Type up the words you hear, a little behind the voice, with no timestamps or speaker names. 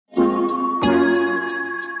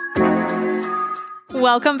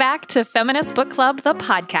Welcome back to Feminist Book Club, the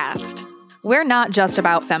podcast. We're not just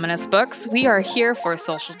about feminist books. We are here for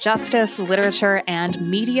social justice, literature, and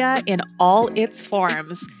media in all its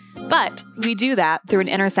forms. But we do that through an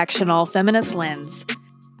intersectional feminist lens.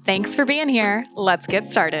 Thanks for being here. Let's get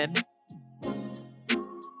started.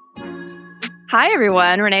 Hi,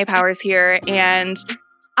 everyone. Renee Powers here, and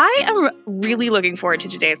I am really looking forward to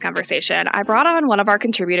today's conversation. I brought on one of our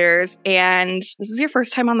contributors, and this is your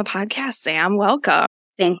first time on the podcast, Sam. Welcome.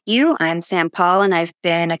 Thank you. I'm Sam Paul, and I've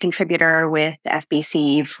been a contributor with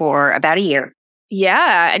FBC for about a year.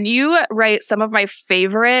 Yeah, and you write some of my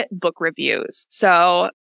favorite book reviews.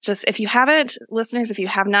 So just if you haven't, listeners, if you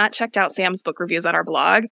have not checked out Sam's book reviews on our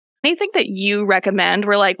blog, anything that you recommend,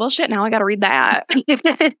 we're like, well, shit, now I got to read that.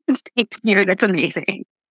 Thank you. That's amazing.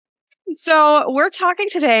 So we're talking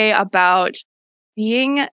today about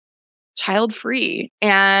being child-free,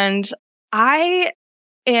 and I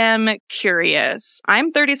am curious.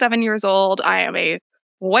 I'm 37 years old. I am a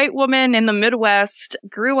white woman in the Midwest,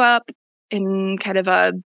 grew up in kind of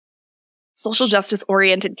a social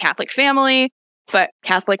justice-oriented Catholic family, but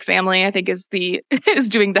Catholic family, I think, is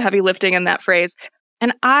doing the heavy lifting in that phrase.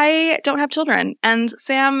 And I don't have children. And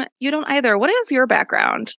Sam, you don't either. What is your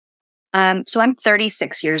background? So I'm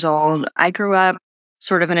 36 years old. I grew up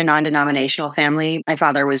sort of in a non-denominational family. My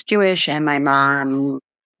father was Jewish and my mom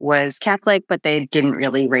was Catholic, but they didn't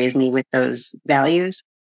really raise me with those values.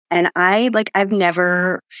 And I've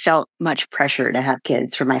never felt much pressure to have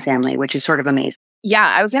kids from my family, which is sort of amazing.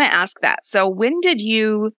 Yeah, I was going to ask that. So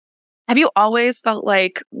have you always felt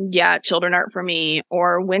like, yeah, children aren't for me?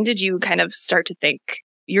 Or when did you kind of start to think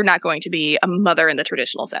you're not going to be a mother in the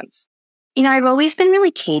traditional sense? I've always been really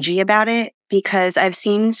cagey about it because I've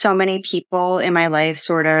seen so many people in my life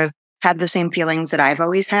sort of have the same feelings that I've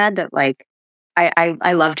always had, that like,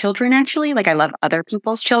 I love children, actually. Like, I love other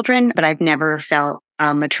people's children, but I've never felt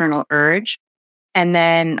a maternal urge. And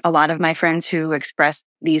then a lot of my friends who expressed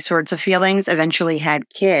these sorts of feelings eventually had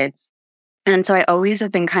kids. And so I always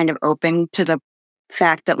have been kind of open to the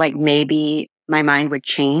fact that like maybe my mind would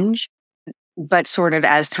change. But sort of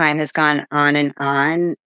as time has gone on and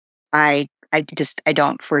on, I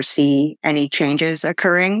don't foresee any changes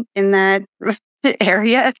occurring in that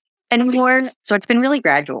area anymore. So it's been really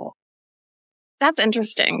gradual. That's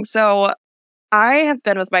interesting. So I have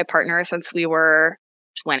been with my partner since we were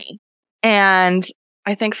 20. And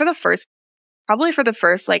I think probably for the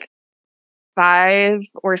first like 5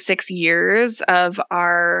 or 6 years of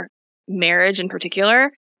our marriage in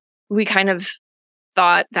particular, we kind of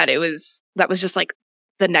thought that that was just like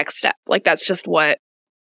the next step. Like that's just what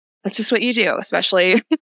you do, especially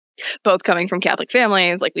both coming from Catholic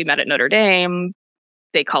families. Like we met at Notre Dame.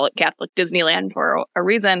 They call it Catholic Disneyland for a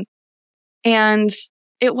reason. And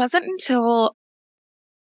it wasn't until,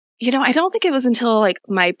 I don't think it was until like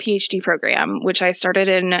my PhD program, which I started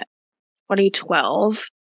in 2012,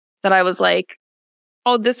 that I was like,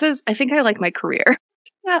 oh, I think I like my career.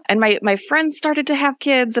 Yeah. And my friends started to have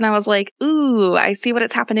kids and I was like, ooh, I see what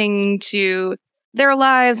it's happening to their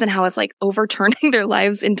lives and how it's like overturning their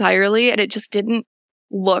lives entirely. And it just didn't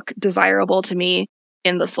look desirable to me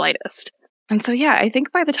in the slightest. And so, yeah, I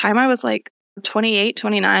think by the time I was like 28,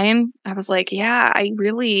 29, I was like, yeah,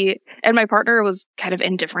 and my partner was kind of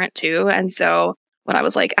indifferent too. And so when I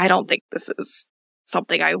was like, I don't think this is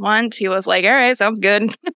something I want, he was like, all right, sounds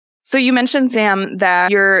good. So you mentioned, Sam,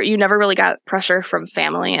 that you never really got pressure from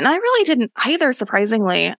family. And I really didn't either,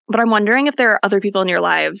 surprisingly. But I'm wondering if there are other people in your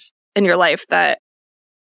life that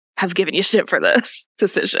have given you shit for this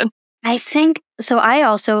decision. I think so.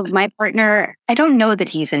 My partner, I don't know that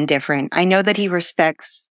he's indifferent. I know that he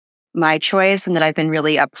respects my choice and that I've been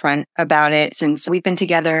really upfront about it since we've been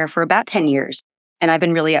together for about 10 years. And I've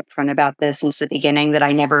been really upfront about this since the beginning, that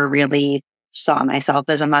I never really saw myself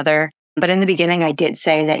as a mother. But in the beginning, I did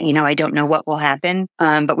say that, I don't know what will happen.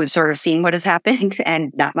 But we've sort of seen what has happened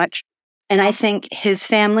and not much. And I think his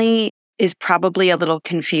family is probably a little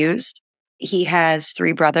confused. He has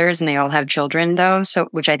 3 brothers and they all have children though. So,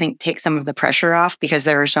 which I think takes some of the pressure off because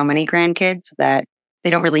there are so many grandkids that they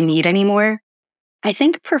don't really need anymore. I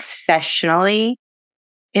think professionally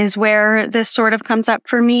is where this sort of comes up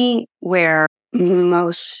for me, where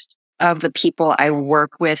most of the people I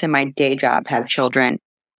work with in my day job have children,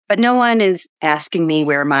 but no one is asking me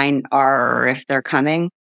where mine are or if they're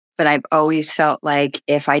coming. But I've always felt like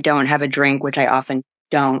if I don't have a drink, which I often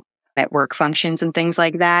don't at work functions and things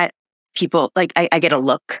like that, people like I get a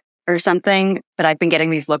look or something, but I've been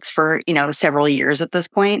getting these looks for, several years at this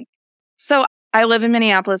point. So I live in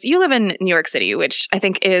Minneapolis. You live in New York City, which I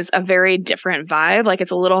think is a very different vibe. Like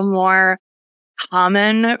it's a little more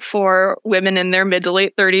common for women in their mid to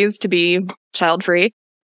late 30s to be child-free.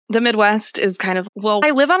 The Midwest is kind of, well,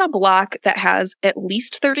 I live on a block that has at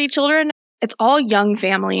least 30 children. It's all young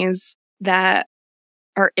families that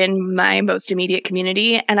are in my most immediate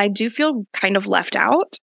community. And I do feel kind of left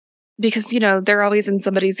out because, they're always in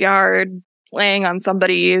somebody's yard, playing on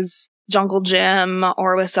somebody's jungle gym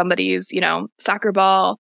or with somebody's, soccer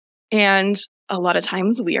ball. And a lot of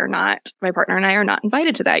times my partner and I are not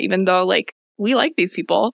invited to that, even though we like these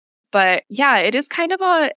people. But yeah, it is kind of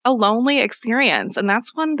a lonely experience. And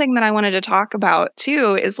that's one thing that I wanted to talk about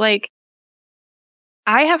too, is I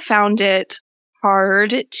have found it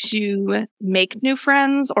hard to make new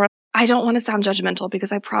friends, or I don't want to sound judgmental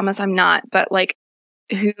because I promise I'm not, but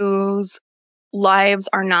whose lives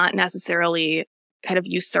are not necessarily kind of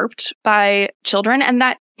usurped by children. And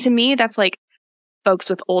that, to me, that's folks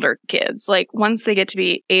with older kids. Once they get to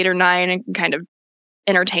be 8 or 9 and can kind of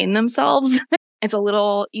entertain themselves, it's a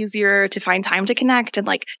little easier to find time to connect and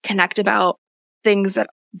connect about things that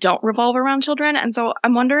don't revolve around children. And so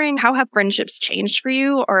I'm wondering, how have friendships changed for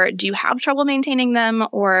you? Or do you have trouble maintaining them?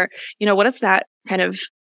 Or, what does that kind of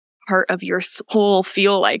part of your soul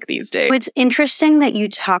feel like these days? It's interesting that you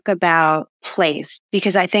talk about place,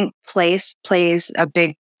 because I think place plays a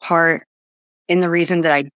big part in the reason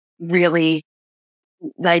that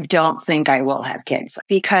I don't think I will have kids.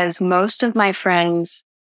 Because most of my friends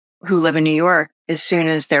who live in New York, as soon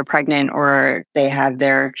as they're pregnant or they have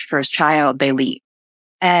their first child, they leave.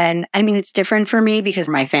 And I mean, it's different for me because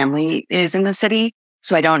my family is in the city.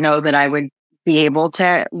 So I don't know that I would be able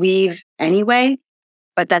to leave anyway.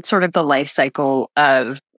 But that's sort of the life cycle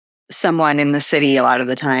of someone in the city a lot of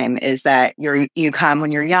the time, is that you come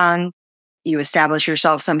when you're young, you establish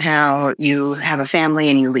yourself somehow, you have a family,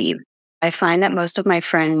 and you leave. I find that most of my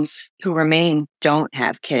friends who remain don't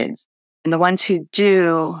have kids. And the ones who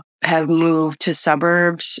do have moved to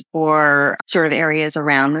suburbs or sort of areas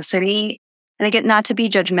around the city. And I get not to be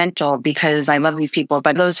judgmental because I love these people,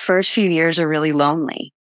 but those first few years are really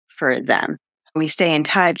lonely for them. We stay in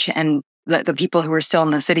touch, and the people who are still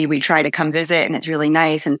in the city, we try to come visit, and it's really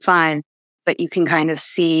nice and fun. But you can kind of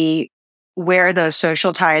see where those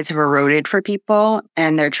social ties have eroded for people,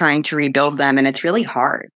 and they're trying to rebuild them. And it's really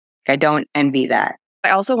hard. I don't envy that.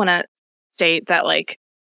 I also want to state that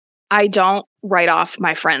I don't write off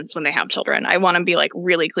my friends when they have children. I want to be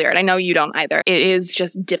really clear. And I know you don't either. It is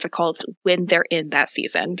just difficult when they're in that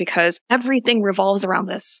season because everything revolves around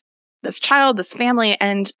this child, this family.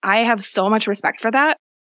 And I have so much respect for that.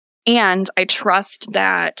 And I trust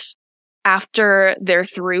that after they're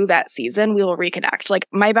through that season, we will reconnect.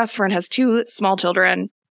 My best friend has 2 small children.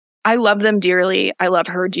 I love them dearly. I love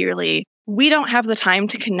her dearly. We don't have the time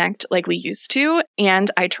to connect like we used to.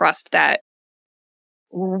 And I trust that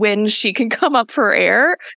when she can come up for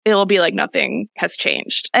air, it'll be nothing has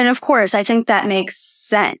changed. And of course, I think that makes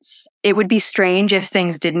sense. It would be strange if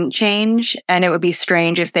things didn't change, and it would be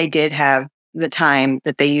strange if they did have the time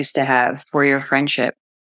that they used to have for your friendship.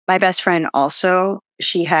 My best friend also,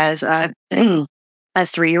 she has a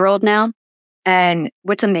 3-year-old now. And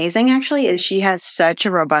what's amazing actually is she has such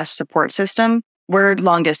a robust support system. We're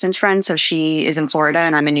long distance friends. So she is in Florida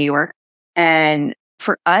and I'm in New York. And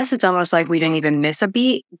for us, it's almost like we didn't even miss a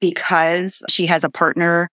beat because she has a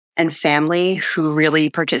partner and family who really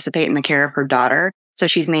participate in the care of her daughter. So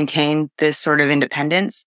she's maintained this sort of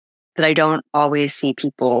independence that I don't always see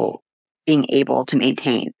people being able to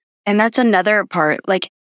maintain. And that's another part.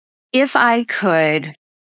 If I could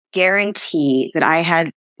guarantee that I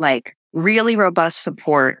had really robust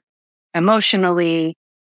support emotionally,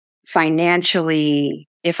 financially,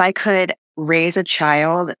 if I could raise a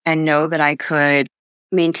child and know that I could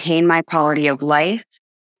maintain my quality of life,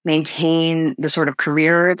 maintain the sort of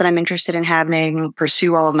career that I'm interested in having,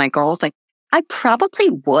 pursue all of my goals, I probably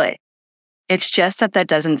would. It's just that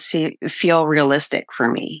doesn't feel realistic for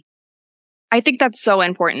me. I think that's so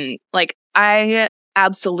important. I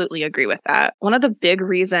absolutely agree with that. One of the big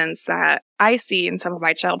reasons that I see in some of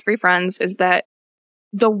my child-free friends is that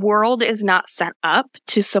the world is not set up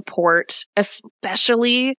to support,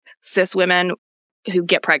 especially cis women who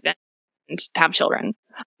get pregnant and have children.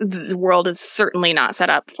 The world is certainly not set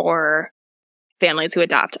up for families who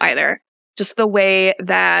adopt either. Just the way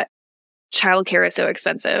that childcare is so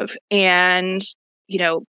expensive. And,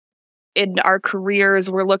 in our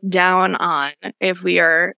careers, we're looked down on if we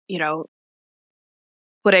are,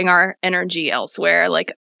 putting our energy elsewhere,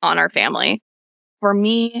 on our family. For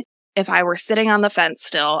me, if I were sitting on the fence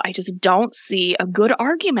still, I just don't see a good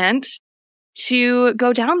argument to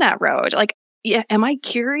go down that road. Am I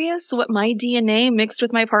curious what my DNA mixed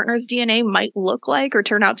with my partner's DNA might look like or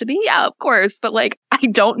turn out to be? Yeah, of course. But I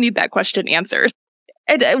don't need that question answered.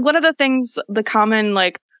 And one of the things, the common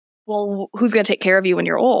like, well, who's going to take care of you when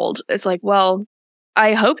you're old? It's like, well,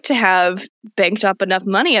 I hope to have banked up enough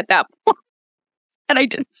money at that point and I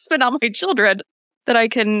didn't spend on my children that I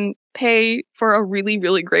can pay for a really,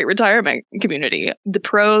 really great retirement community. The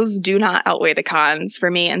pros do not outweigh the cons for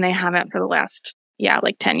me, and they haven't for the last,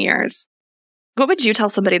 like 10 years. What would you tell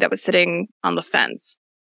somebody that was sitting on the fence?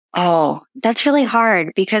 Oh, that's really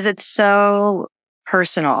hard because it's so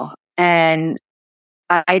personal. And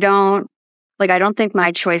I don't think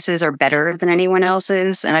my choices are better than anyone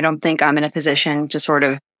else's. And I don't think I'm in a position to sort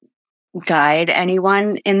of guide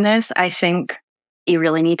anyone in this. I think you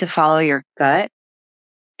really need to follow your gut.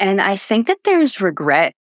 And I think that there's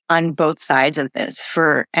regret on both sides of this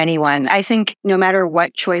for anyone. I think no matter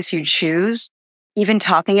what choice you choose, even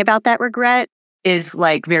talking about that regret is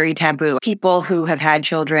like very taboo. People who have had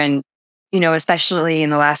children, especially in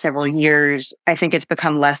the last several years, I think it's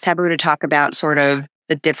become less taboo to talk about sort of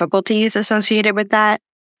the difficulties associated with that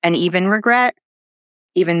and even regret,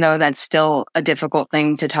 even though that's still a difficult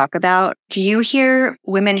thing to talk about. Do you hear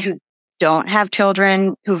women who don't have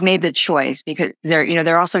children who've made the choice? Because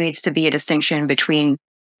there also needs to be a distinction between,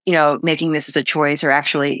 making this as a choice or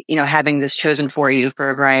actually, having this chosen for you for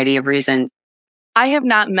a variety of reasons. I have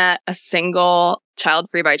not met a single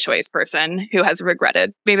child-free by choice person who has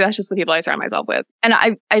regretted. Maybe that's just the people I surround myself with. And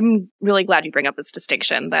I'm really glad you bring up this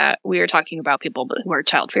distinction that we are talking about people who are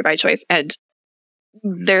child-free by choice. And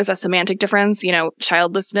there's a semantic difference.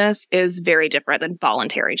 Childlessness is very different than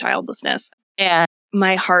voluntary childlessness. And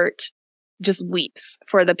my heart just weeps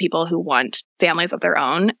for the people who want families of their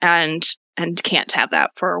own and can't have that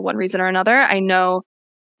for one reason or another. I know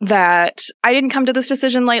that I didn't come to this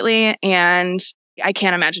decision lightly, and I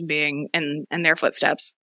can't imagine being in their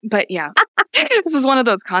footsteps. But yeah, this is one of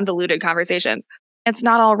those convoluted conversations. It's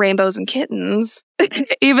not all rainbows and kittens,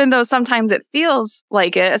 even though sometimes it feels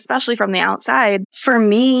like it, especially from the outside. For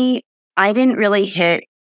me, I didn't really hit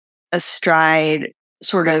a stride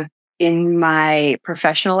sort of in my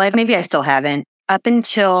professional life. Maybe I still haven't. Up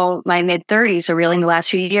until my mid-30s, so really in the last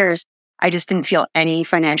few years, I just didn't feel any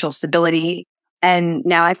financial stability. And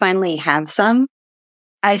now I finally have some.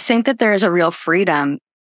 I think that there is a real freedom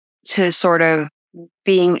to sort of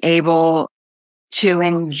being able to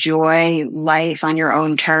enjoy life on your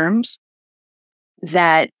own terms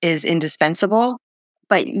that is indispensable.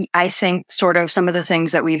 But I think sort of some of the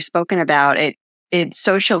things that we've spoken about, it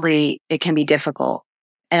socially, it can be difficult.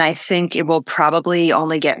 And I think it will probably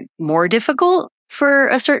only get more difficult for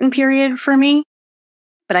a certain period for me.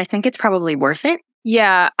 But I think it's probably worth it.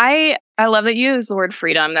 Yeah, I love that you use the word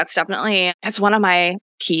freedom. It's one of my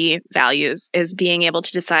key values, is being able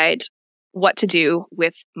to decide what to do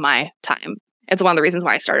with my time. It's one of the reasons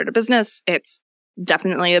why I started a business. It's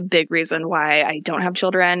definitely a big reason why I don't have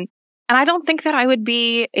children. And I don't think that I would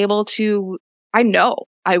be able to, I know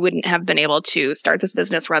I wouldn't have been able to start this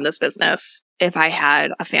business, run this business if I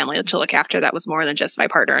had a family to look after that was more than just my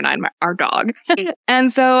partner and our dog.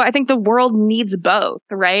 And so I think the world needs both,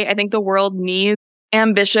 right? I think the world needs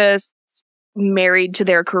ambitious, married to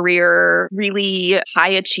their career, really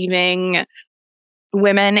high achieving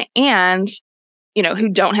women and, who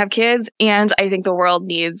don't have kids. And I think the world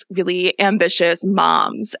needs really ambitious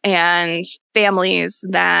moms and families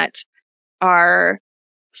that are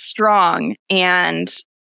strong and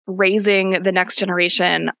raising the next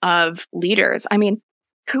generation of leaders. I mean,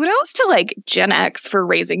 kudos to like Gen X for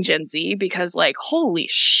raising Gen Z, because like, holy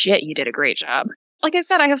shit, you did a great job. Like I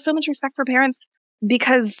said, I have so much respect for parents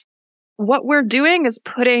because what we're doing is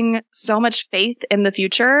putting so much faith in the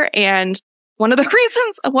future. And one of the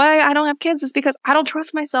reasons why I don't have kids is because I don't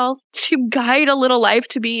trust myself to guide a little life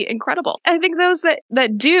to be incredible. I think those that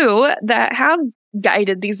have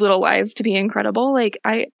guided these little lives to be incredible, like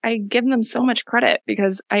I give them so much credit,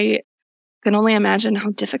 because I can only imagine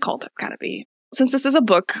how difficult that's gotta be. Since this is a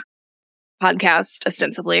book podcast,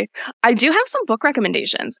 ostensibly, I do have some book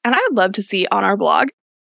recommendations, and I would love to see on our blog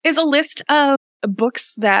is a list of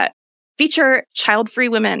books that feature child-free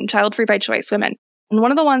women, child-free by choice women. And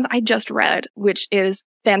one of the ones I just read, which is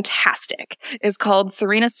fantastic, is called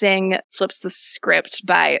Serena Singh Flips the Script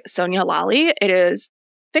by Sonia Lally. It is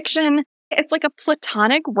fiction. It's like a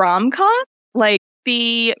platonic rom-com. Like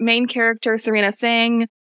the main character, Serena Singh,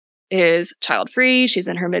 is child-free. She's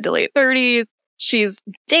in her mid to late 30s. She's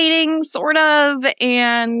dating, sort of,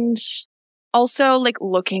 and also like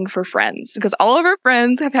looking for friends, because all of her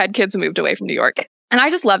friends have had kids and moved away from New York. And I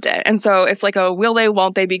just loved it. And so it's like a will they,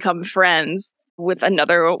 won't they become friends with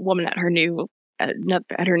another woman at her new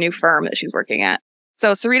firm that she's working at.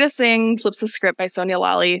 So Serena Singh Flips the Script by Sonia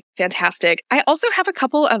Lally. Fantastic. I also have a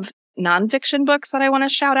couple of nonfiction books that I want to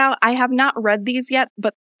shout out. I have not read these yet,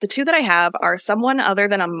 but the two that I have are Someone Other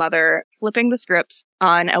Than a Mother, Flipping the Scripts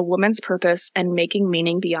on a Woman's Purpose and Making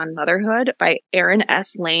Meaning Beyond Motherhood by Erin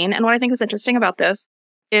S. Lane. And what I think is interesting about this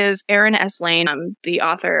is Erin S. Lane, the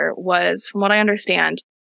author, was, from what I understand,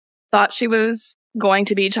 thought she was going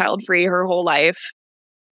to be child-free her whole life,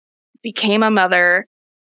 became a mother,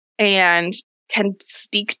 and can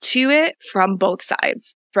speak to it from both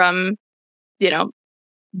sides, from,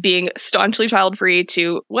 being staunchly child-free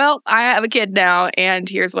to, well, I have a kid now, and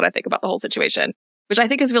here's what I think about the whole situation, which I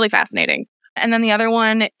think is really fascinating. And then the other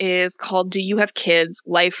one is called Do You Have Kids?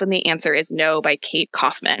 Life When the Answer Is No by Kate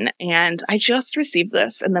Kaufman. And I just received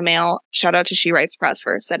this in the mail. Shout out to She Writes Press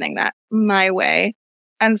for sending that my way.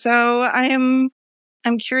 And so I'm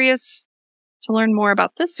curious to learn more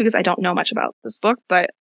about this because I don't know much about this book.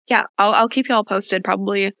 But yeah, I'll keep you all posted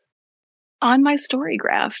probably on my story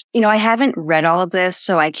graph. I haven't read all of this,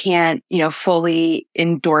 so I can't, fully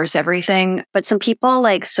endorse everything. But some people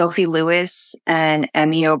like Sophie Lewis and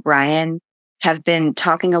Emmy O'Brien have been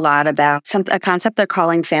talking a lot about a concept they're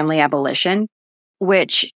calling family abolition,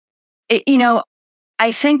 which,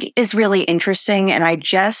 I think is really interesting. And I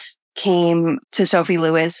just came to Sophie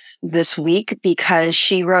Lewis this week because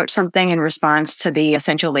she wrote something in response to the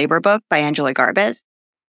Essential Labor book by Angela Garbes.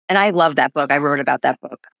 And I love that book. I wrote about that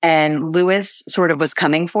book. And Lewis sort of was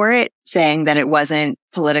coming for it, saying that it wasn't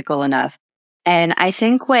political enough. And I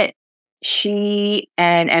think what she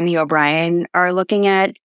and Emmy O'Brien are looking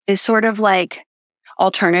at is sort of like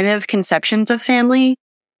alternative conceptions of family.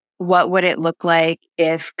 What would it look like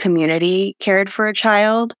if community cared for a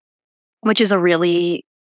child? Which is a really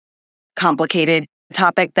complicated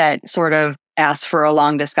topic that sort of asks for a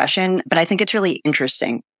long discussion. But I think it's really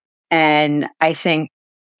interesting. And I think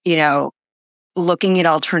looking at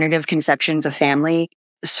alternative conceptions of family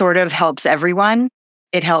sort of helps everyone.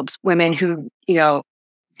 It helps women who,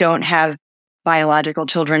 don't have biological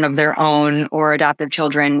children of their own or adoptive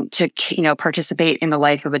children to, participate in the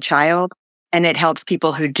life of a child. And it helps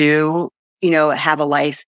people who do, have a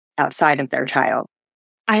life outside of their child.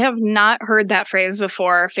 I have not heard that phrase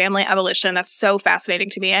before, family abolition. That's so fascinating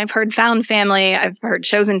to me. I've heard found family, I've heard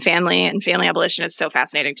chosen family, and family abolition is so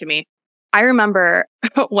fascinating to me. I remember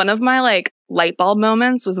one of my light bulb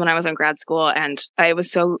moments was when I was in grad school, and I was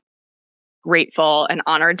so grateful and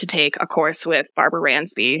honored to take a course with Barbara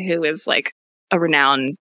Ransby, who is a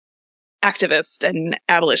renowned activist and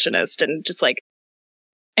abolitionist and just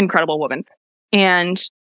incredible woman. And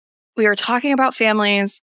we were talking about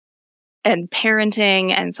families and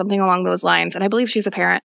parenting and something along those lines. And I believe she's a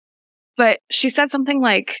parent, but she said something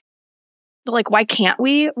like, why can't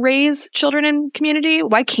we raise children in community?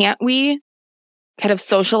 Why can't we kind of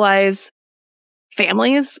socialize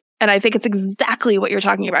families? And I think it's exactly what you're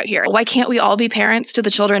talking about here. Why can't we all be parents to the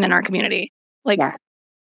children in our community? Yeah.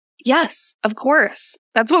 Yes, of course.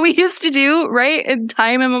 That's what we used to do, right? In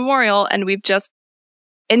time immemorial. And we've just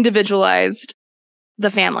individualized the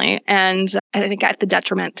family. And I think at the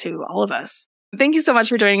detriment to all of us. Thank you so much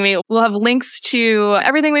for joining me. We'll have links to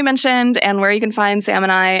everything we mentioned and where you can find Sam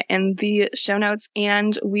and I in the show notes.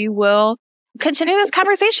 And we will continue this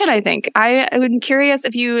conversation, I think. I'm curious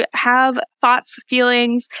if you have thoughts,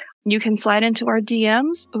 feelings, you can slide into our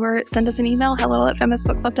DMs or send us an email,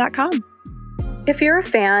 hello@feministbookclub.com. If you're a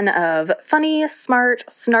fan of funny, smart,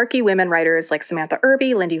 snarky women writers like Samantha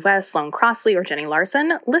Irby, Lindy West, Sloane Crossley, or Jenny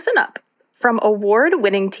Larson, listen up. From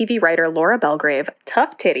award-winning TV writer Laura Belgrave,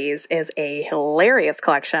 Tough Titties is a hilarious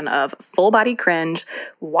collection of full-body cringe,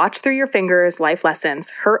 watch-through-your-fingers life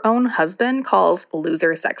lessons her own husband calls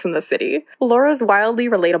loser Sex in the City. Laura's wildly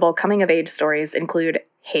relatable coming-of-age stories include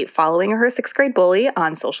hate following her sixth-grade bully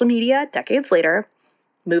on social media decades later,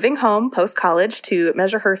 moving home post-college to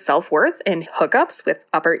measure her self-worth in hookups with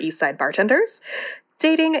Upper East Side bartenders,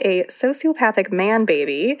 dating a sociopathic man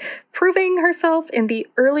baby, proving herself in the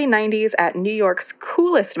early 90s at New York's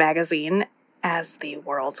coolest magazine as the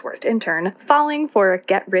world's worst intern, falling for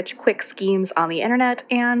get-rich-quick schemes on the internet,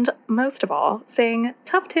 and, most of all, saying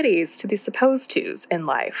tough titties to the supposed twos in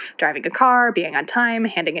life. Driving a car, being on time,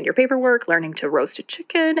 handing in your paperwork, learning to roast a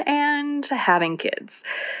chicken, and having kids.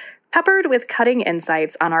 Peppered with cutting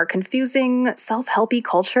insights on our confusing, self-helpy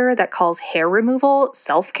culture that calls hair removal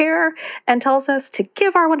self-care and tells us to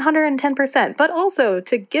give our 110%, but also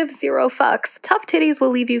to give zero fucks, Tough Titties will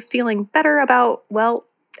leave you feeling better about, well,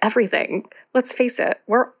 everything. Let's face it,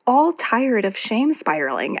 we're all tired of shame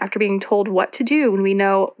spiraling after being told what to do when we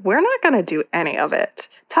know we're not going to do any of it.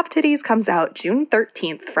 Tough Titties comes out June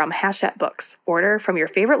 13th from Hachette Books. Order from your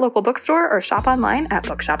favorite local bookstore or shop online at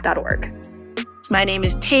bookshop.org. My name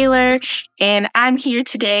is Taylor, and I'm here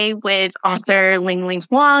today with author Ling Ling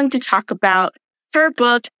Huang to talk about her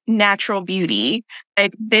book, Natural Beauty.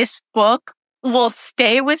 Like, this book will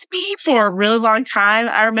stay with me for a really long time.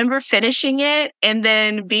 I remember finishing it and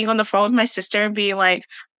then being on the phone with my sister and being like,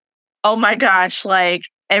 oh my gosh, like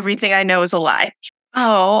everything I know is a lie.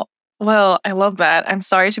 Oh, well, I love that. I'm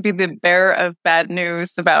sorry to be the bearer of bad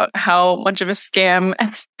news about how much of a scam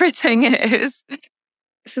everything is.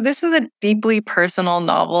 So, this was a deeply personal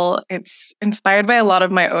novel. It's inspired by a lot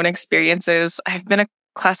of my own experiences. I've been a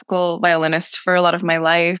classical violinist for a lot of my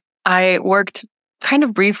life. I worked kind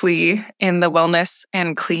of briefly in the wellness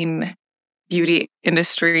and clean beauty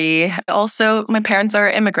industry. Also, my parents are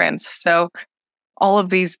immigrants. So, all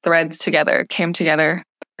of these threads came together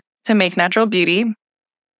to make Natural Beauty.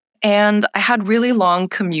 And I had really long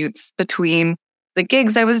commutes between the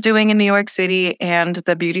gigs I was doing in New York City and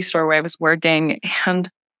the beauty store where I was working. And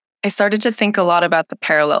I started to think a lot about the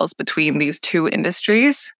parallels between these two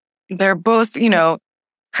industries. They're both,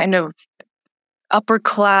 kind of upper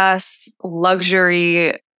class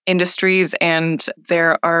luxury industries, and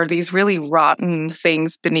there are these really rotten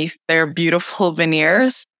things beneath their beautiful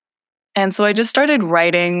veneers. And so I just started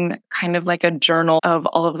writing kind of like a journal of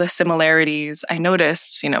all of the similarities I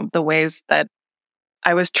noticed, the ways that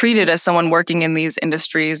I was treated as someone working in these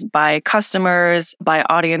industries by customers, by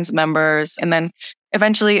audience members, and then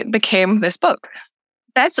eventually it became this book.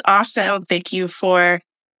 That's awesome. Thank you for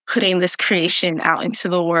putting this creation out into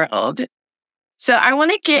the world. So I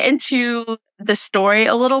want to get into the story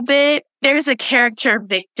a little bit. There's a character,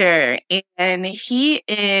 Victor, and he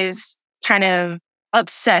is kind of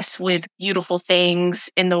obsessed with beautiful things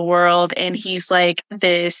in the world. And he's like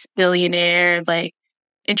this billionaire, like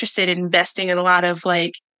interested in investing in a lot of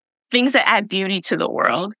like things that add beauty to the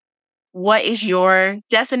world. What is your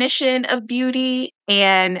definition of beauty?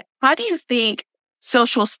 And how do you think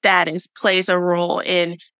social status plays a role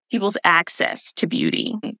in people's access to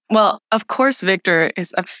beauty? Well, of course, Victor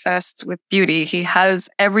is obsessed with beauty. He has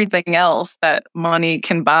everything else that money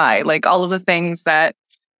can buy, like all of the things that,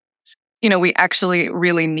 we actually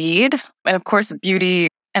really need. And of course, beauty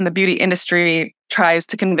and the beauty industry tries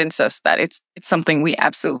to convince us that it's something we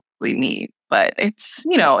absolutely need. But it's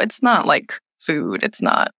not like food. It's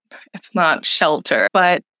not shelter.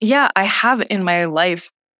 But yeah, I have in my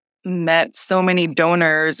life met so many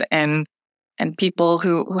donors and people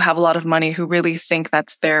who have a lot of money who really think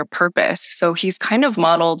that's their purpose. So he's kind of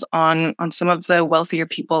modeled on some of the wealthier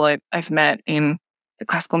people I've met in the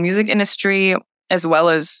classical music industry, as well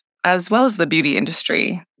as the beauty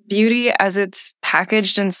industry. Beauty as it's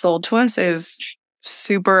packaged and sold to us is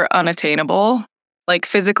super unattainable, like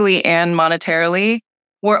physically and monetarily.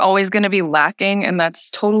 We're always going to be lacking, and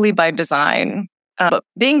that's totally by design. But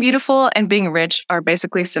being beautiful and being rich are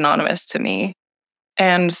basically synonymous to me.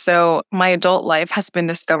 And so my adult life has been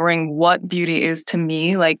discovering what beauty is to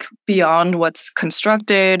me, like beyond what's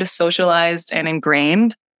constructed, socialized, and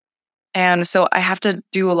ingrained. And so I have to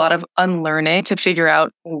do a lot of unlearning to figure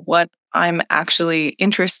out what I'm actually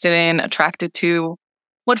interested in, attracted to,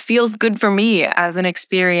 what feels good for me as an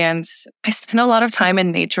experience. I spend a lot of time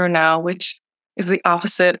in nature now, which is the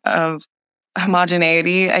opposite of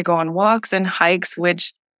homogeneity. I go on walks and hikes,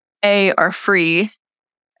 which A, are free,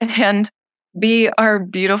 and B, are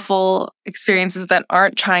beautiful experiences that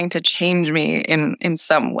aren't trying to change me in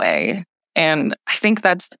some way. And I think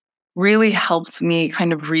that's really helped me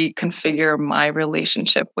kind of reconfigure my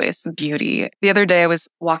relationship with beauty. The other day I was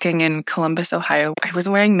walking in Columbus, Ohio. I was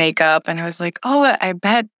wearing makeup and I was like, oh, I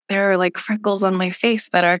bet there are like freckles on my face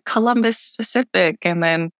that are Columbus specific. And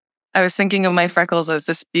then I was thinking of my freckles as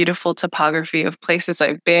this beautiful topography of places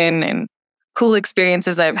I've been and cool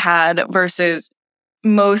experiences I've had, versus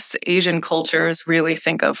most Asian cultures really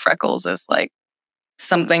think of freckles as like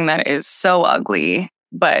something that is so ugly.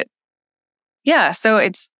 But yeah, so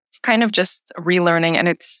it's kind of just relearning, and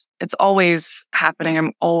it's always happening.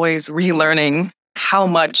 I'm always relearning how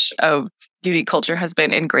much of beauty culture has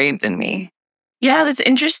been ingrained in me. Yeah, that's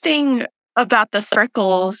interesting about the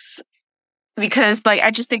freckles, because like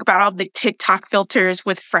I just think about all the TikTok filters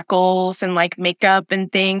with freckles and like makeup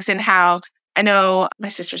and things, and how I know my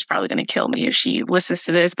sister's probably going to kill me if she listens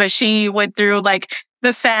to this, but she went through like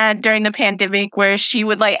the fad during the pandemic where she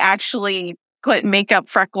would like actually put makeup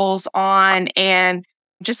freckles on and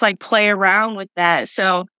just like play around with that.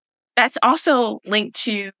 So that's also linked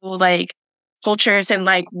to like cultures and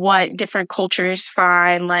like what different cultures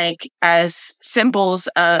find like as symbols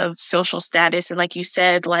of social status. And like you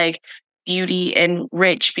said, like beauty and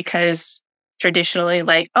rich, because traditionally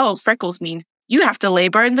like, oh, freckles mean you have to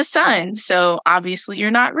labor in the sun. So obviously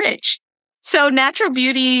you're not rich. So natural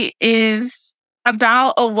beauty is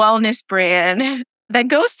about a wellness brand that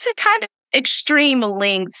goes to kind of extreme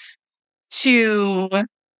lengths to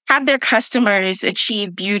have their customers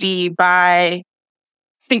achieve beauty by,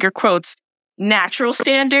 finger quotes, natural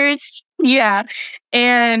standards. Yeah.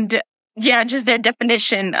 And yeah, just their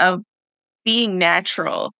definition of being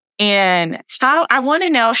natural. And I want to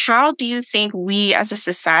know, how do you think we as a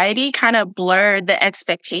society kind of blur the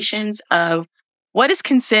expectations of what is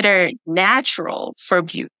considered natural for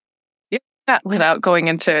beauty? Yeah, without going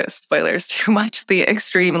into spoilers too much, the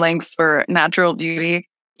extreme lengths for natural beauty,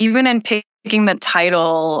 even in taking the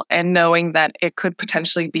title and knowing that it could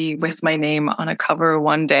potentially be with my name on a cover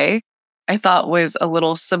one day, I thought was a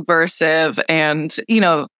little subversive. And,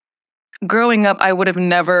 growing up, I would have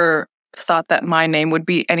never thought that my name would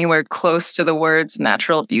be anywhere close to the words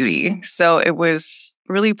natural beauty. So it was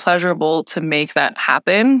really pleasurable to make that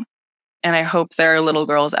happen. And I hope there are little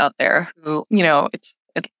girls out there who, it's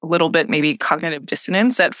a little bit maybe cognitive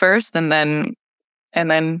dissonance at first, and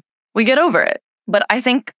then we get over it. But I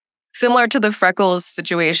think similar to the freckles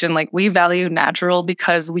situation, like, we value natural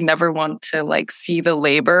because we never want to see the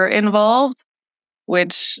labor involved,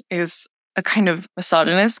 which is a kind of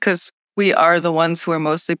misogynist because we are the ones who are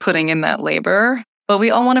mostly putting in that labor. But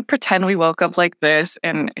we all want to pretend we woke up like this.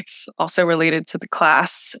 And it's also related to the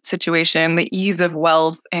class situation, the ease of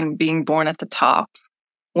wealth and being born at the top,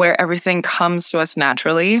 where everything comes to us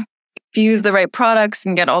naturally. If you use the right products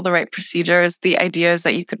and get all the right procedures, the idea is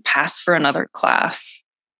that you could pass for another class.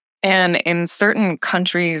 And in certain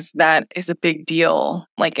countries, that is a big deal.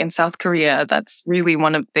 Like in South Korea, that's really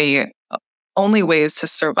one of the only ways to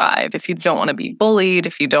survive. If you don't want to be bullied,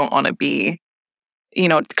 if you don't want to be,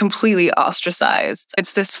 completely ostracized.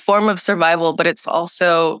 It's this form of survival, but it's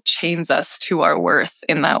also chains us to our worth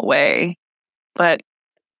in that way. But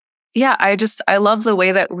yeah, I love the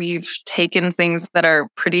way that we've taken things that are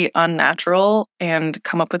pretty unnatural and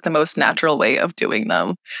come up with the most natural way of doing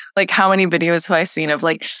them. Like, how many videos have I seen of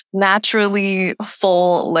naturally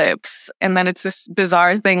full lips? And then it's this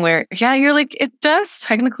bizarre thing where, yeah, you're like, it does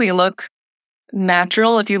technically look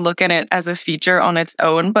natural if you look at it as a feature on its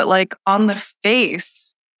own, but on the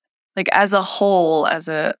face, as a whole, as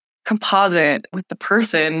a composite with the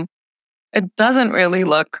person, it doesn't really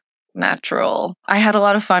look natural. I had a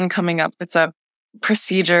lot of fun coming up with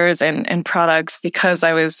procedures and products because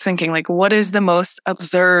I was thinking, what is the most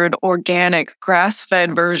absurd, organic,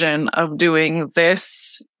 grass-fed version of doing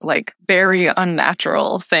this, very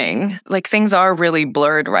unnatural thing? Things are really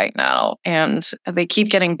blurred right now, and they keep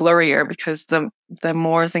getting blurrier because the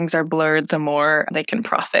more things are blurred, the more they can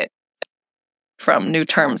profit from new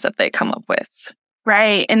terms that they come up with.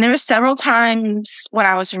 Right. And there were several times when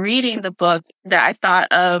I was reading the book that I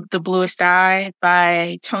thought of The Bluest Eye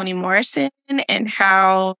by Toni Morrison, and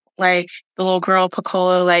how the little girl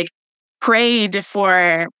Piccolo prayed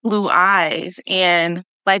for blue eyes. And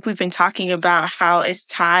we've been talking about how it's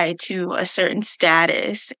tied to a certain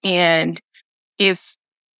status. And it's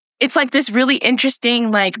this really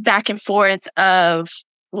interesting back and forth of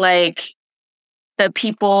the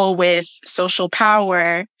people with social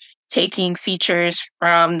power taking features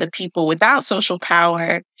from the people without social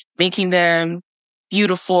power, making them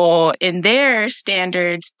beautiful in their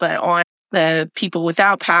standards, but on the people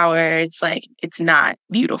without power, it's it's not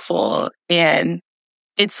beautiful. And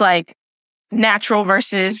it's natural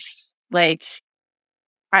versus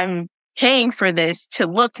I'm paying for this to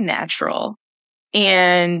look natural.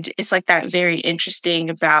 And it's that very interesting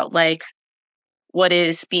about what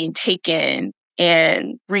is being taken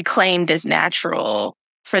and reclaimed as natural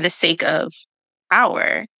for the sake of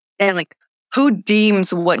power. And who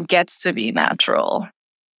deems what gets to be natural?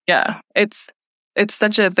 Yeah, it's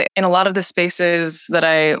such a thing. In a lot of the spaces that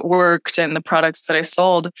I worked and the products that I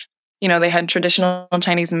sold, they had traditional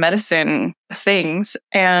Chinese medicine things,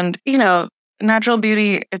 and natural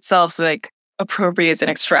beauty itself appropriates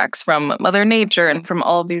and extracts from Mother Nature and from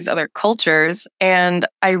all of these other cultures. And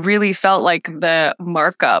I really felt the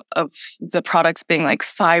markup of the products being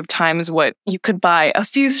 5 times what you could buy a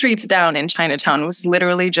few streets down in Chinatown was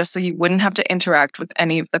literally just so you wouldn't have to interact with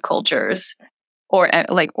any of the cultures or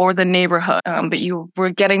the neighborhood, but you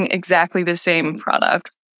were getting exactly the same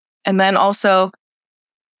product. And then also,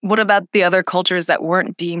 what about the other cultures that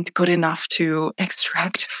weren't deemed good enough to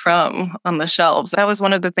extract from on the shelves? That was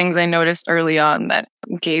one of the things I noticed early on that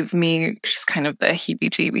gave me just kind of the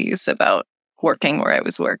heebie-jeebies about working where I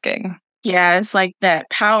was working. Yeah, it's that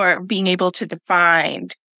power of being able to define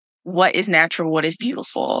what is natural, what is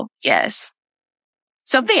beautiful. Yes.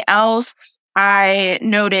 Something else I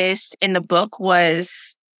noticed in the book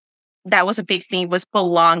that was a big theme, was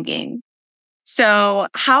belonging. So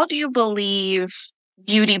how do you believe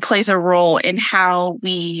beauty plays a role in how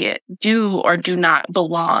we do or do not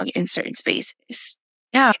belong in certain spaces.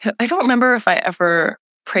 Yeah, I don't remember if I ever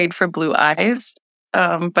prayed for blue eyes,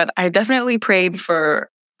 but I definitely prayed for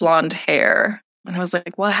blonde hair. And I was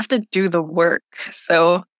like, well, I have to do the work.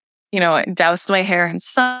 So, I doused my hair in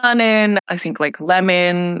Sun-In, I think like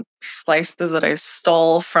lemon slices that I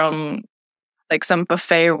stole from like some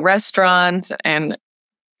buffet restaurant and,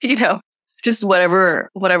 you know, just whatever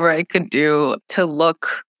I could do to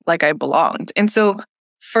look like I belonged. And so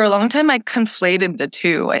for a long time, I conflated the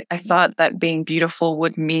two. I thought that being beautiful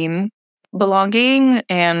would mean belonging.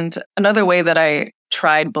 And another way that I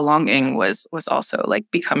tried belonging was also like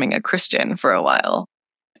becoming a Christian for a while.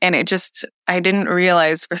 And I didn't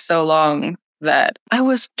realize for so long that I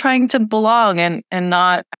was trying to belong and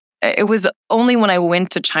not, it was only when I went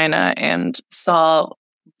to China and saw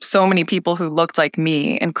so many people who looked like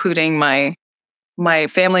me, including my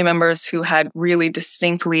family members who had really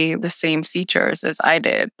distinctly the same features as I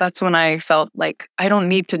did. That's when I felt like I don't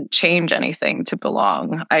need to change anything to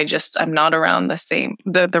belong. I'm not around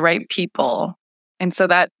the right people. And so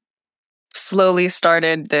that slowly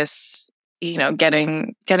started this,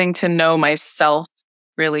 getting to know myself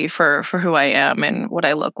really for who I am and what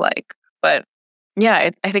I look like. But yeah,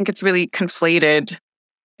 I think it's really conflated.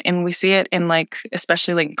 And we see it in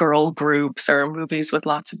especially like girl groups or movies with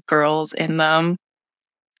lots of girls in them.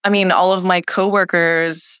 I mean, all of my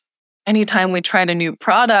coworkers, anytime we tried a new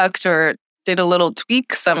product or did a little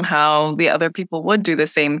tweak somehow, the other people would do the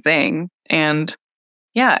same thing. And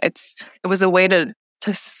yeah, it was a way to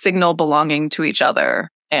signal belonging to each other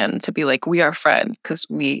and to be like, we are friends because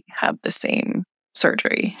we have the same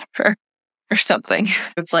surgery or something.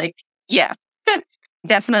 It's like, yeah,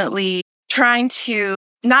 definitely trying to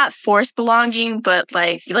not force belonging, but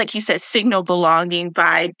like you said, signal belonging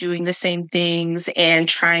by doing the same things and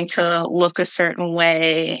trying to look a certain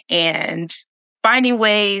way and finding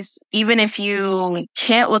ways, even if you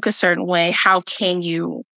can't look a certain way, how can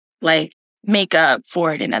you like make up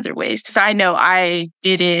for it in other ways? Because I know I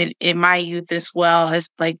did it in my youth as well as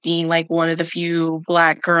like being like one of the few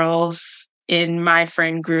Black girls in my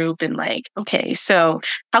friend group and like, okay, so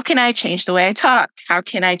how can I change the way I talk? How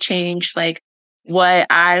can I change like what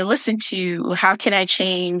I listen to? How can I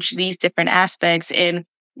change these different aspects? And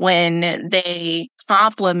when they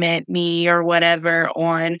compliment me or whatever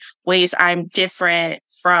on ways I'm different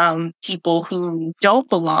from people who don't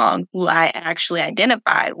belong, who I actually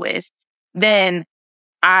identify with, then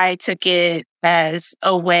I took it as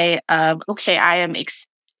a way of, okay, I am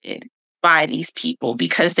accepted by these people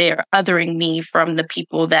because they are othering me from the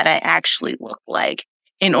people that I actually look like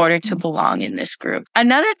in order to belong in this group.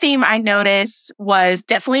 Another theme I noticed was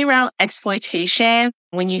definitely around exploitation.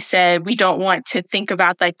 When you said we don't want to think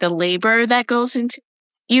about like the labor that goes into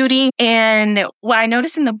beauty. And what I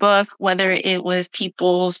noticed in the book, whether it was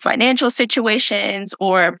people's financial situations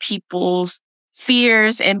or people's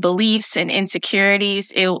fears and beliefs and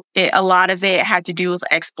insecurities, a lot of it had to do with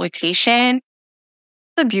exploitation.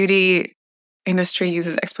 The beauty industry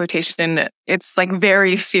uses exploitation. It's like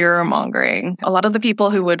very fear mongering. A lot of the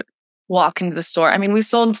people who would walk into the store, I mean, we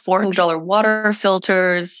sold $400 water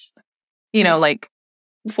filters, like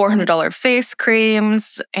 $400 face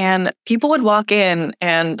creams, and people would walk in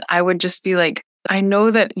and I would just be like, I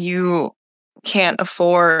know that you can't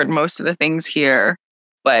afford most of the things here,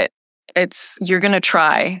 but you're going to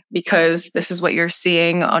try because this is what you're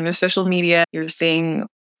seeing on your social media. You're seeing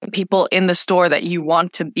people in the store that you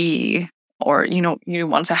want to be, or, you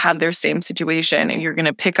want to have their same situation, and you're going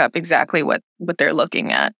to pick up exactly what they're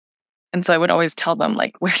looking at. And so I would always tell them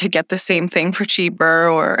like where to get the same thing for cheaper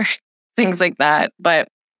or things like that. But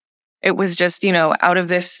it was just, out of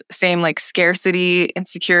this same like scarcity,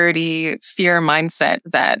 insecurity, fear mindset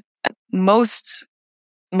that most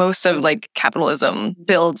of like capitalism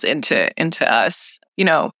builds into us.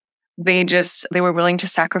 They were willing to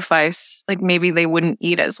sacrifice, like maybe they wouldn't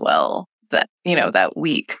eat as well that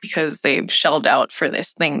week because they've shelled out for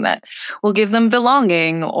this thing that will give them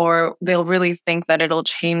belonging, or they'll really think that it'll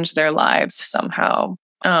change their lives somehow.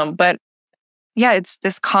 But yeah, it's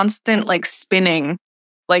this constant like spinning.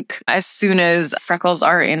 Like as soon as freckles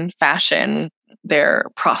are in fashion, they're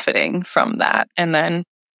profiting from that. And then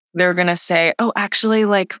they're going to say, oh, actually,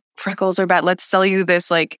 like freckles are bad. Let's sell you this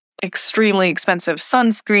like extremely expensive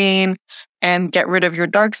sunscreen and get rid of your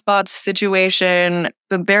dark spots situation.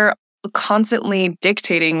 They're constantly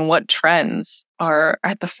dictating what trends are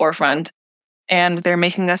at the forefront, and they're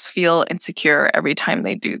making us feel insecure every time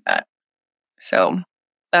they do that. So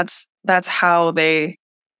that's how they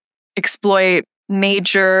exploit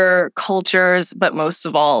nature, cultures, but most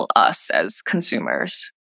of all us as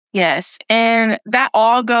consumers. Yes. And that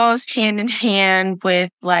all goes hand in hand with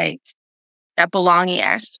like that belonging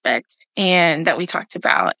aspect and that we talked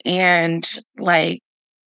about, and like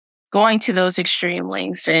going to those extreme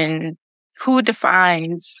lengths, and who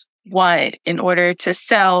defines what in order to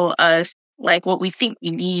sell us like what we think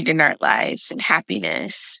we need in our lives and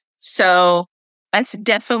happiness. So that's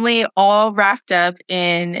definitely all wrapped up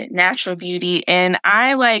in natural beauty. And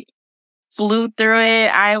I like flew through it.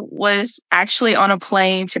 I was actually on a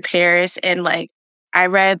plane to Paris, and like I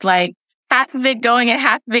read like half of it going and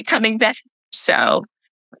half of it coming back. So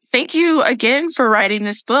thank you again for writing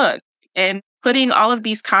this book and putting all of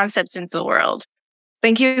these concepts into the world.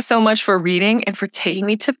 Thank you so much for reading and for taking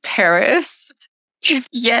me to Paris.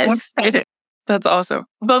 Yes. That's awesome.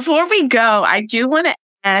 Before we go, I do want to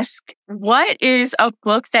ask, what is a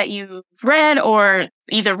book that you've read or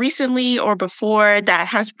either recently or before that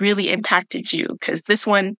has really impacted you? Because this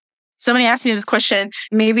one, somebody asked me this question.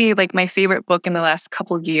 Maybe like my favorite book in the last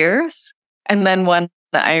couple years, and then one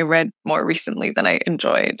that I read more recently that I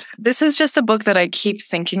enjoyed. This is just a book that I keep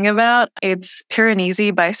thinking about. It's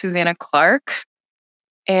Piranesi by Susanna Clark.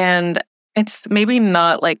 And it's maybe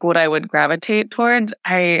not like what I would gravitate towards.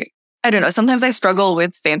 I don't know. Sometimes I struggle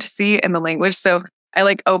with fantasy and the language. So I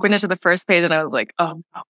like opened it to the first page and I was like, oh,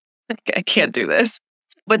 no, I can't do this.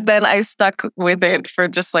 But then I stuck with it for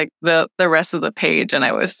just like the rest of the page and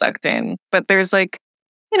I was sucked in. But there's like,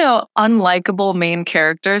 unlikable main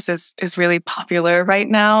characters is really popular right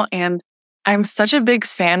now. And I'm such a big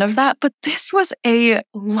fan of that. But this was a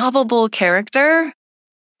lovable character.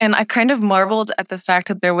 And I kind of marveled at the fact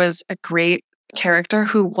that there was a great character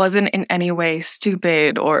who wasn't in any way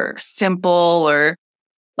stupid or simple or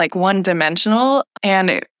like one-dimensional.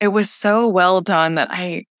 And it was so well done that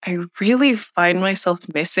I really find myself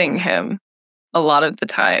missing him a lot of the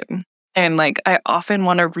time. And like I often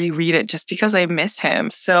want to reread it just because I miss him.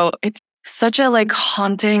 So it's such a like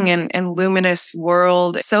haunting and luminous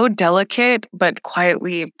world. So delicate, but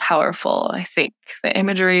quietly powerful, I think. The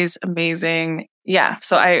imagery is amazing. Yeah,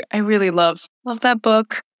 so I really love that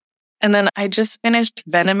book. And then I just finished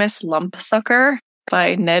Venomous Lumpsucker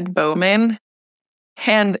by Ned Bowman.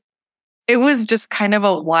 And it was just kind of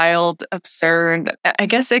a wild, absurd, I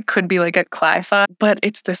guess it could be like a cli-fi, but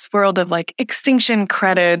it's this world of like extinction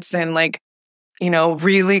credits and like,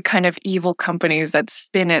 really kind of evil companies that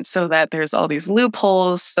spin it so that there's all these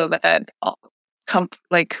loopholes so that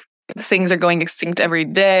like things are going extinct every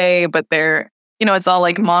day, but they're, it's all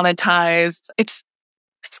like monetized. It's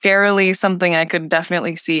scarily something I could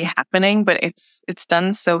definitely see happening, but it's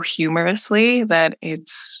done so humorously that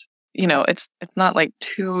it's not like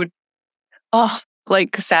too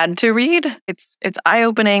like sad to read. It's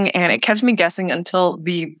eye-opening and it kept me guessing until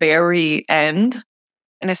the very end.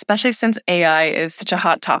 And especially since AI is such a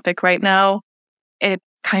hot topic right now, it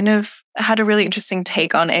kind of had a really interesting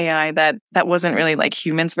take on AI that wasn't really like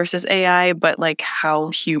humans versus AI, but like how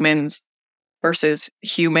humans versus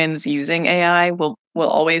humans using AI will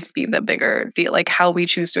always be the bigger deal. Like how we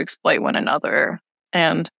choose to exploit one another.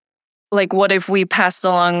 And like, what if we passed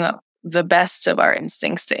along the best of our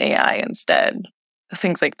instincts to AI instead?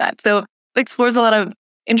 Things like that. So it explores a lot of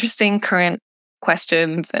interesting current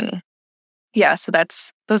questions. And yeah, so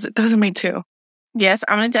those are my two. Yes,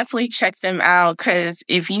 I'm going to definitely check them out, because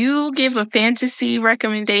if you give a fantasy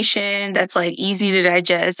recommendation that's like easy to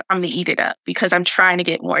digest, I'm going to eat it up because I'm trying to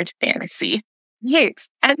get more into fantasy. Yes.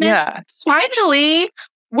 And then finally,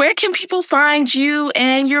 where can people find you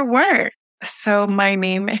and your work? So my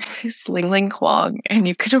name is Lingling Kwong, and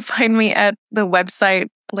you can find me at the website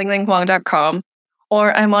linglingkwong.com,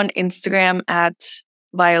 or I'm on Instagram at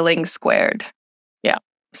Viling Squared. Yeah.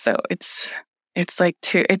 So it's like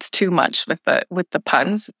too much with the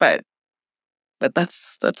puns, but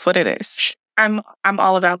that's what it is. I'm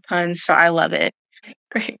all about puns, so I love it.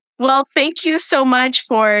 Great. Well, thank you so much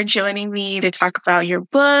for joining me to talk about your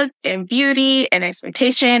book and beauty and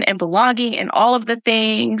expectation and belonging and all of the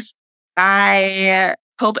things. I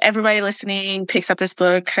hope everybody listening picks up this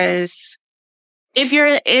book, because if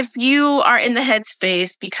you are in the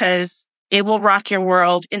headspace, because it will rock your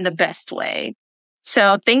world in the best way.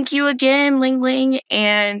 So thank you again, Ling Ling.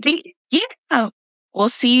 And yeah, we'll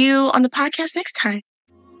see you on the podcast next time.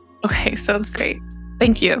 Okay, sounds great.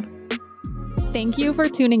 Thank you. Thank you for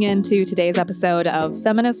tuning in to today's episode of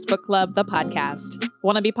Feminist Book Club, the podcast.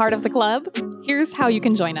 Want to be part of the club? Here's how you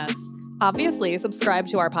can join us. Obviously, subscribe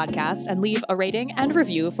to our podcast and leave a rating and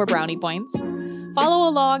review for brownie points. Follow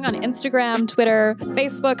along on Instagram, Twitter,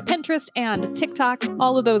 Facebook, Pinterest, and TikTok.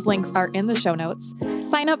 All of those links are in the show notes.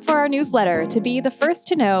 Sign up for our newsletter to be the first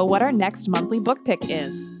to know what our next monthly book pick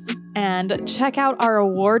is. And check out our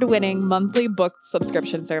award-winning monthly book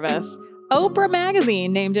subscription service. Oprah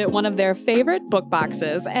Magazine named it one of their favorite book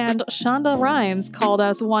boxes, and Shonda Rhimes called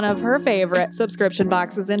us one of her favorite subscription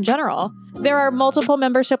boxes in general. There are multiple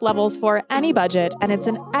membership levels for any budget, and it's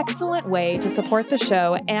an excellent way to support the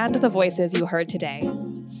show and the voices you heard today.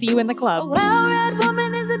 See you in the club. A well-read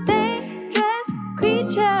woman is a dangerous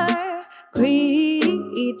creature.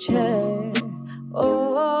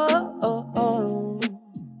 Oh, oh, oh, oh.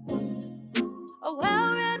 A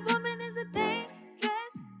well-read woman is a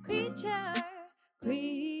dangerous creature.